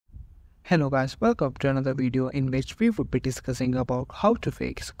Hello guys, welcome to another video in which we would be discussing about how to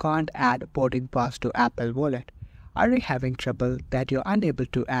fix can't add boarding pass to Apple Wallet. Are you having trouble that you're unable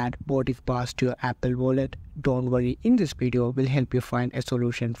to add boarding pass to your Apple Wallet? Don't worry, in this video we'll help you find a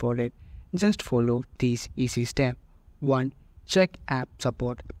solution for it. Just follow these easy steps. 1. Check app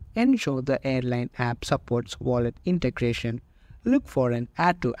support. Ensure the airline app supports wallet integration. Look for an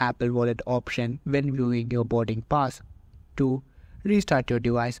Add to Apple Wallet option when viewing your boarding pass. 2. Restart your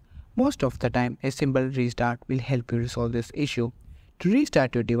device. Most of the time, a simple restart will help you resolve this issue. To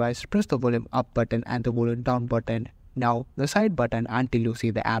restart your device, press the volume up button and the volume down button. Now the side button until you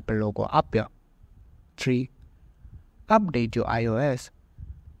see the Apple logo appear. 3. Update your iOS.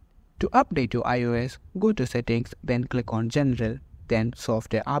 To update your iOS, go to Settings, then click on General, then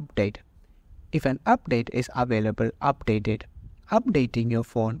Software Update. If an update is available, update it. Updating your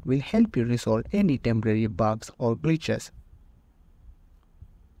phone will help you resolve any temporary bugs or glitches.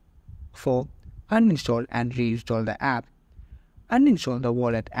 4. Uninstall and reinstall the app. Uninstall the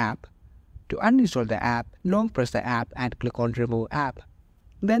wallet app. To uninstall the app, long press the app and click on Remove App.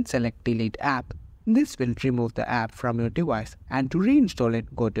 Then select Delete App. This will remove the app from your device, and to reinstall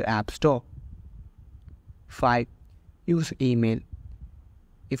it, go to App Store. 5. Use email.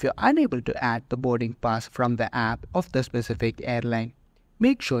 If you're unable to add the boarding pass from the app of the specific airline,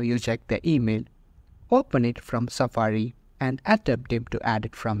 make sure you check the email. Open it from Safari and attempt to add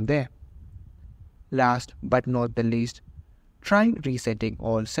it from there. Last but not the least, try resetting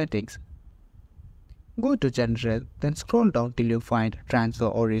all settings. Go to General, then scroll down till you find Transfer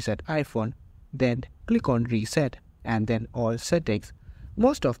or Reset iPhone. Then click on Reset and then All Settings.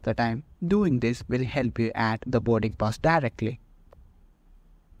 Most of the time, doing this will help you add the boarding pass directly.